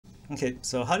Okay,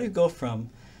 so how do you go from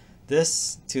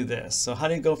this to this? So how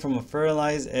do you go from a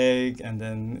fertilized egg and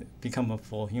then become a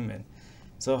full human?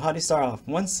 So how do you start off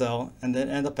one cell and then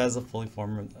end up as a fully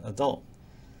formed adult?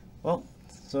 Well,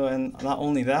 so and not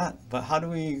only that, but how do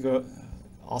we go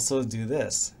also do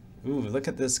this? Ooh, look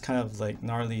at this kind of like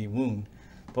gnarly wound.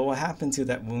 But what happened to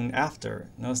that wound after?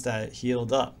 Notice that it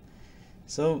healed up.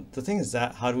 So the thing is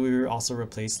that how do we also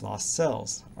replace lost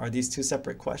cells? Are these two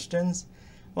separate questions?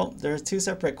 Well, there are two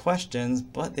separate questions,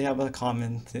 but they have a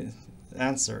common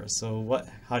answer. So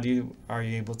are you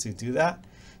able to do that?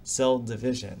 Cell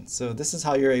division. So this is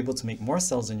how you're able to make more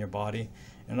cells in your body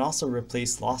and also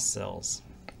replace lost cells.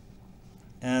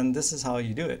 And this is how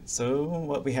you do it. So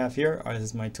what we have here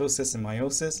is mitosis and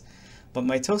meiosis. But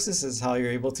mitosis is how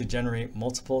you're able to generate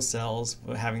multiple cells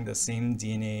having the same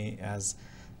DNA as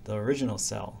the original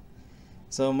cell.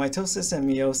 So mitosis and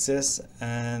meiosis,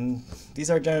 and these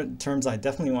are terms I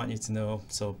definitely want you to know.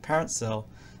 So parent cell,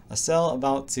 a cell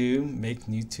about to make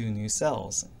two new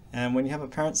cells. And when you have a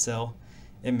parent cell,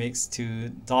 it makes two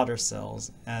daughter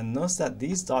cells. And notice that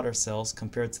these daughter cells,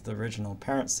 compared to the original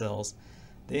parent cells,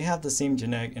 they have the same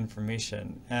genetic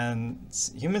information. And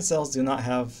human cells do not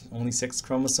have only 6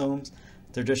 chromosomes.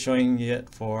 They're just showing it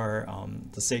for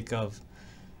the sake of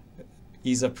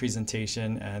ease of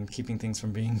presentation and keeping things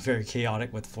from being very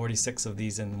chaotic with 46 of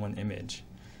these in one image.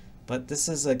 But this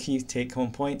is a key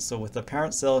take-home point. So with the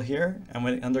parent cell here, and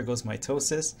when it undergoes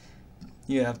mitosis,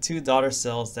 you have two daughter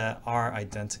cells that are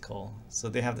identical. So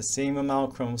they have the same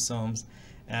amount of chromosomes,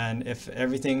 and if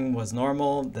everything was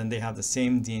normal, then they have the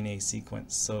same DNA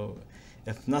sequence. So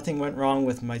if nothing went wrong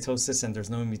with mitosis and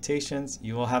there's no mutations,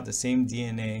 you will have the same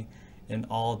DNA in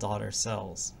all daughter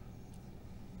cells.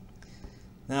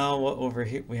 Now what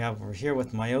we have over here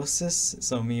with meiosis,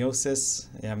 so meiosis,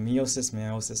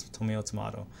 meiosis,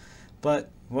 tomato. But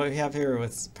what we have here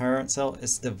with parent cell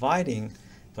is dividing,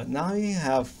 but now you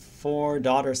have 4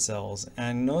 daughter cells,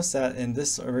 and notice that in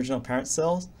this original parent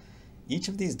cells, each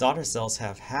of these daughter cells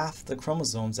have half the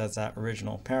chromosomes as that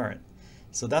original parent.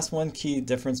 So that's one key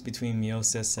difference between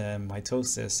meiosis and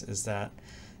mitosis, is that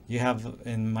you have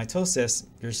in mitosis,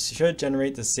 you should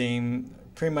generate the same,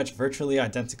 pretty much virtually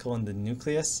identical in the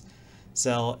nucleus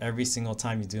cell every single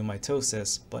time you do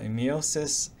mitosis. But in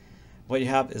meiosis, what you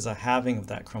have is a halving of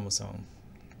that chromosome.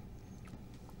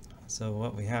 So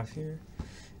what we have here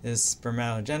is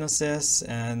spermatogenesis,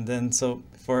 and then so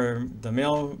for the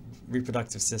male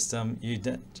reproductive system,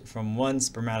 from one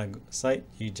spermatocyte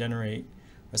you generate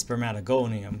a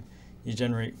spermatogonium. You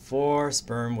generate 4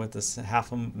 sperm with this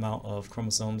half amount of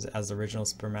chromosomes as the original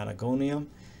spermatogonium,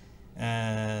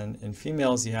 and in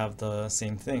females you have the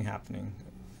same thing happening,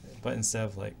 but instead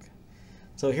of like,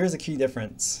 so here's a key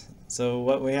difference. So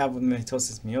what we have with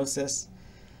mitosis meiosis,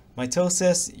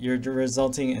 mitosis, you're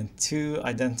resulting in 2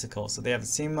 identical, so they have the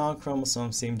same amount of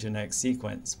chromosomes, same genetic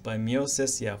sequence. But in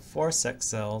meiosis, you have 4 sex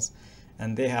cells,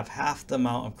 and they have half the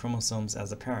amount of chromosomes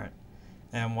as a parent.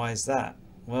 And why is that?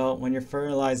 Well, when you're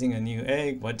fertilizing a new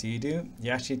egg, what do? You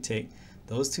actually take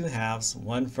those 2 halves,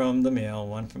 one from the male,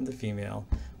 one from the female,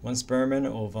 one sperm and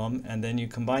an ovum, and then you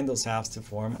combine those halves to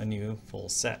form a new full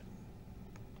set.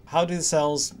 How do the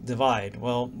cells divide?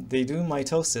 Well, they do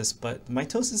mitosis, but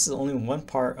mitosis is only one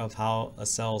part of how a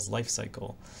cell's life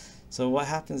cycle. So what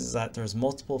happens is that there's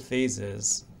multiple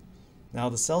phases. Now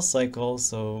the cell cycle,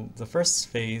 so the first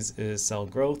phase is cell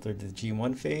growth, or the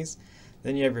G1 phase.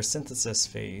 Then you have your synthesis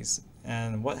phase.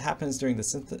 And what happens during the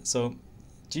synthesis? So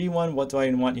G1, what do I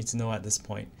want you to know at this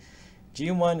point?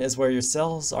 G1 is where your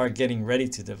cells are getting ready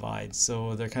to divide.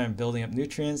 So they're kind of building up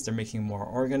nutrients, they're making more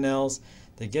organelles,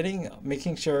 they're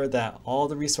making sure that all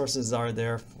the resources are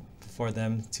there for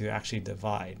them to actually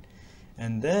divide.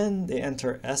 And then they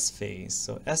enter S phase.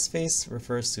 So S phase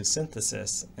refers to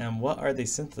synthesis. And what are they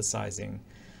synthesizing?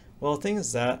 Well, the thing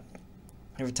is that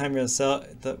every time you're in a cell,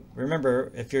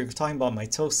 remember, if you're talking about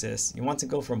mitosis, you want to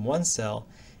go from one cell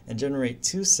and generate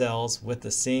 2 cells with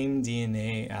the same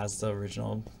DNA as the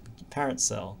original parent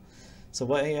cell. So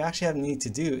what you actually need to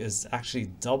do is actually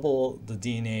double the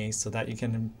DNA so that you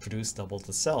can produce double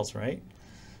the cells, right?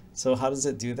 So how does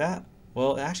it do that?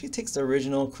 Well, it actually takes the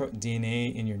original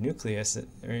DNA in your nucleus,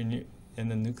 or in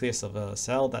the nucleus of a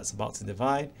cell that's about to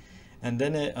divide, and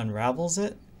then it unravels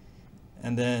it,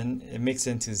 and then it makes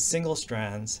it into single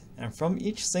strands, and from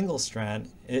each single strand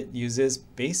it uses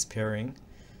base pairing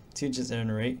to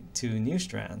generate 2 new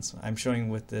strands. I'm showing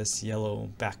with this yellow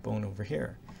backbone over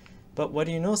here. But what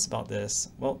do you notice about this?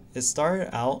 Well, it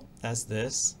started out as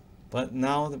this, but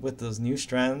now with those new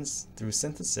strands through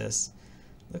synthesis,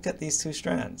 look at these 2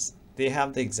 strands. They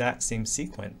have the exact same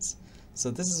sequence. So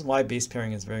this is why base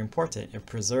pairing is very important. It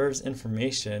preserves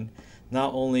information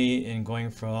not only in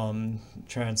going from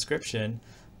transcription,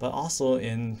 but also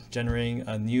in generating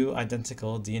a new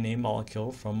identical DNA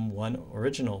molecule from one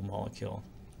original molecule.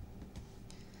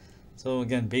 So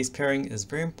again, base pairing is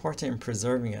very important in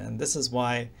preserving it, and this is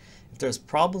why if there's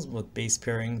problems with base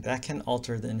pairing, that can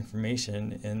alter the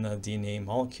information in a DNA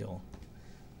molecule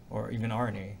or even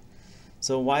RNA.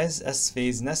 So why is S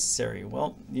phase necessary?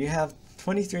 Well, you have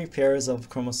 23 pairs of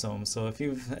chromosomes. So if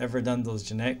you've ever done those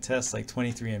genetic tests like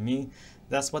 23andMe,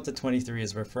 that's what the 23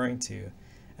 is referring to.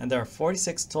 And there are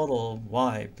 46 total.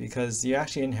 Why? Because you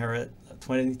actually inherit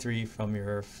 23 from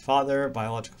your father,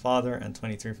 biological father, and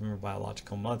 23 from your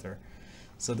biological mother.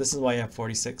 So this is why you have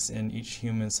 46 in each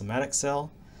human somatic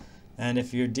cell. And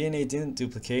if your DNA didn't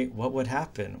duplicate, what would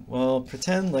happen? Well,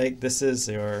 pretend like this is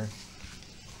your,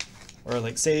 or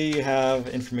like say you have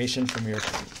information from your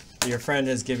friend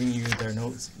is giving you their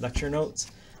notes, lecture notes.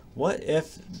 What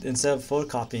if instead of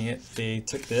photocopying it, they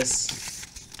took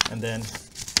this and then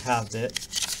halved it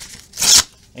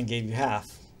and gave you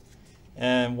half?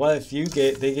 And what if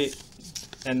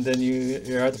and then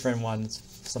your other friend wants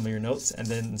some of your notes, and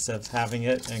then instead of having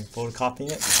it and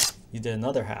photocopying it, you did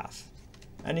another half?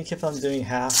 And you kept on doing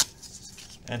half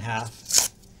and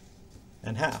half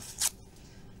and half.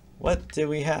 What do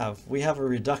we have? We have a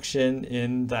reduction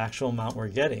in the actual amount we're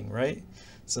getting, right?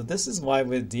 So this is why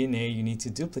with DNA you need to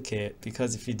duplicate it,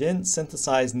 because if you didn't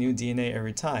synthesize new DNA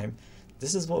every time,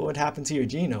 this is what would happen to your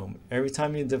genome. Every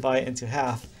time you divide it into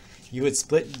half, you would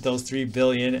split those 3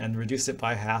 billion and reduce it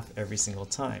by half every single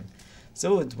time.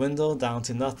 So it would dwindle down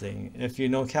to nothing. If you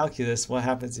know calculus, what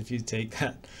happens if you take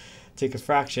a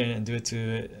fraction and do it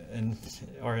to,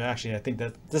 or actually I think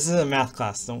that this is a math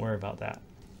class, don't worry about that.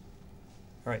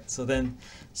 All right, so then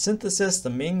synthesis,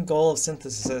 the main goal of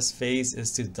synthesis phase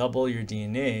is to double your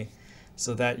DNA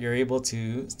so that you're able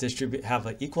to have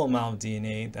an equal amount of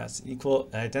DNA that's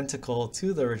identical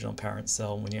to the original parent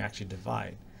cell when you actually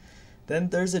divide. Then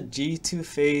there's a G2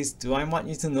 phase. Do I want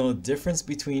you to know the difference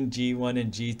between G1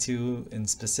 and G2 in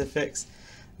specifics?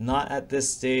 Not at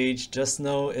this stage. Just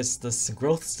know it's the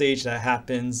growth stage that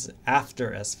happens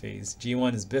after S phase.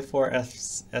 G1 is before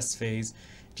S phase.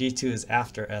 G2 is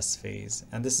after S phase.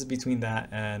 And this is between that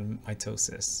and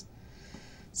mitosis.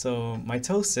 So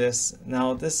mitosis,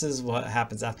 now this is what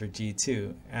happens after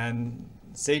G2. And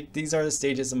these are the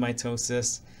stages of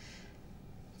mitosis.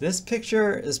 This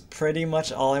picture is pretty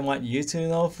much all I want you to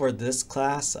know for this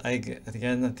class.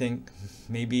 Again, I think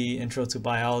maybe Intro to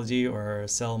Biology or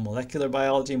Cell Molecular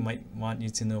Biology might want you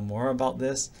to know more about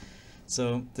this.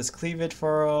 So this cleavage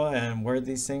furrow and where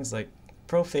these things, like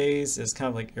prophase is kind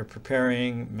of like you're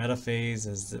preparing, metaphase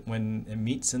is when it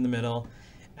meets in the middle.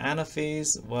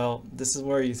 Anaphase, well, this is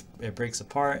where it breaks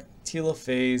apart.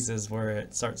 Telophase is where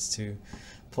it starts to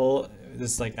pull,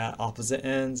 this like at opposite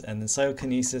ends, and then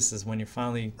cytokinesis is when you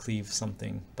finally cleave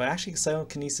something. But actually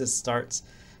cytokinesis starts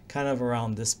kind of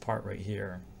around this part right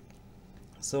here.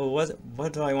 So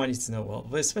what do I want you to know? Well,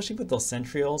 especially with those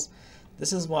centrioles,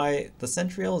 this is why the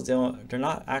centrioles, they're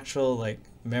not actual like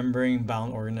membrane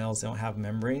bound organelles, they don't have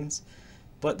membranes,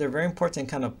 but they're very important in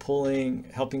kind of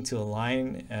helping to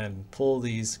align and pull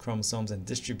these chromosomes and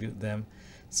distribute them.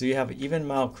 So you have an even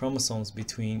amount of chromosomes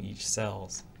between each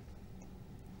cells.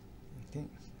 Okay.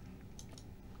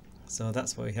 So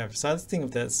that's what we have. So let's think of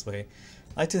it this way.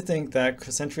 I like to think that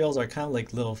centrioles are kind of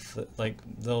like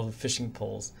little fishing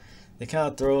poles. They kind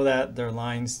of throw their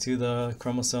lines to the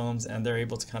chromosomes, and they're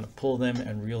able to kind of pull them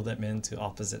and reel them into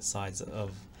opposite sides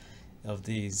of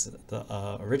the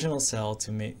original cell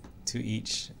to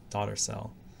each daughter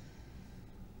cell.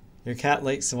 Your cat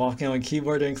likes walking on a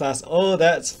keyboard during class. Oh,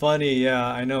 that's funny. Yeah,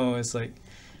 I know. It's like,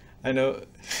 I know,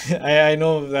 I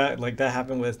know that like that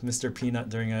happened with Mr. Peanut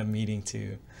during a meeting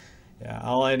too. Yeah,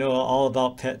 I know all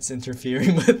about pets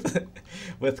interfering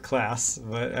with class,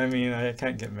 but I mean, I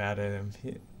can't get mad at him.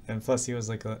 And plus he was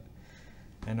like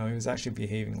I know he was actually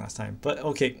behaving last time. But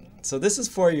okay, so this is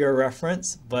for your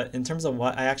reference, but in terms of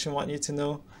what I actually want you to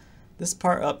know, this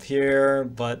part up here,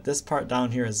 but this part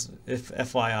down here is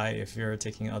FYI if you're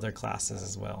taking other classes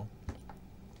as well.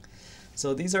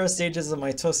 So these are stages of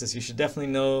mitosis. You should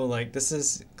definitely know, like this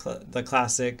is the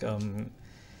classic,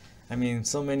 I mean,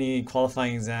 so many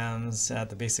qualifying exams at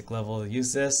the basic level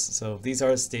use this. So these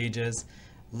are stages.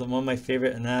 One of my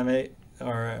favorite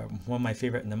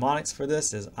mnemonics for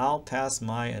this is I'll pass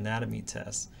my anatomy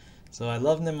test. So I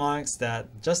love mnemonics that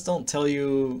just don't tell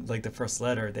you like the first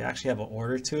letter. They actually have an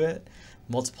order to it,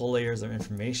 multiple layers of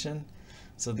information.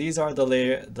 So these are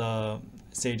the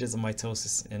stages of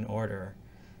mitosis in order.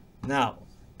 Now,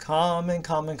 common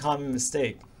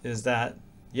mistake is that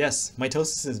Yes,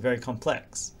 mitosis is very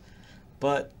complex,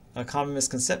 but a common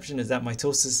misconception is that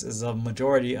mitosis is a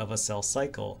majority of a cell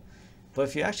cycle. But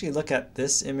if you actually look at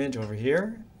this image over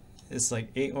here, it's like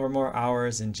 8 or more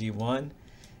hours in G1,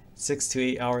 6 to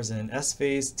 8 hours in S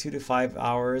phase, 2 to 5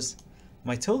 hours.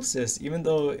 Mitosis, even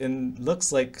though it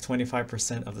looks like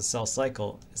 25% of the cell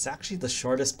cycle, it's actually the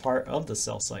shortest part of the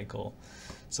cell cycle.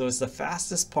 So it's the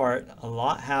fastest part, a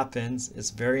lot happens, it's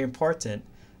very important,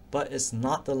 but it's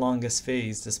not the longest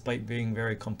phase despite being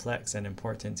very complex and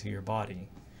important to your body.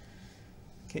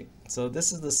 Okay, so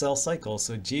this is the cell cycle.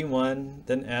 So G1,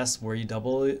 then S, where you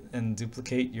double and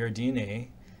duplicate your DNA,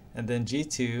 and then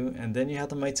G2, and then you have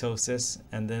the mitosis,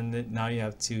 and then now you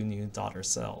have 2 new daughter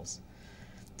cells.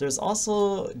 There's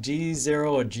also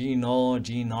G0 or G0,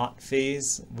 G0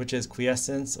 phase, which is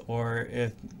quiescence, or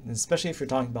especially if you're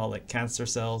talking about like cancer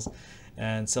cells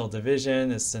and cell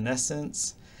division, is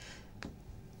senescence.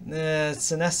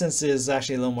 Senescence is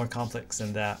actually a little more complex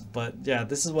than that, but yeah,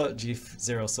 this is what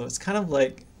G0. So it's kind of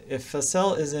like if a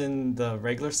cell is in the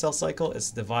regular cell cycle,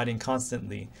 it's dividing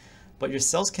constantly, but your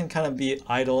cells can kind of be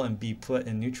idle and be put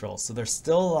in neutral. So they're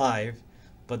still alive,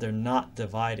 but they're not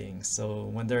dividing. So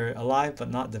when they're alive but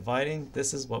not dividing,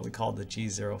 this is what we call the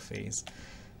G0 phase.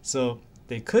 So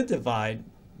they could divide,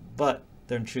 but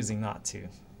they're choosing not to.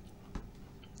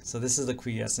 So this is the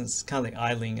quiescence, kind of like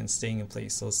idling and staying in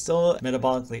place. So still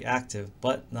metabolically active,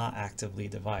 but not actively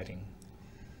dividing.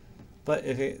 But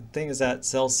the thing is that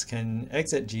cells can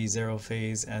exit G0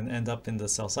 phase and end up in the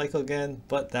cell cycle again,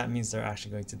 but that means they're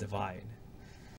actually going to divide.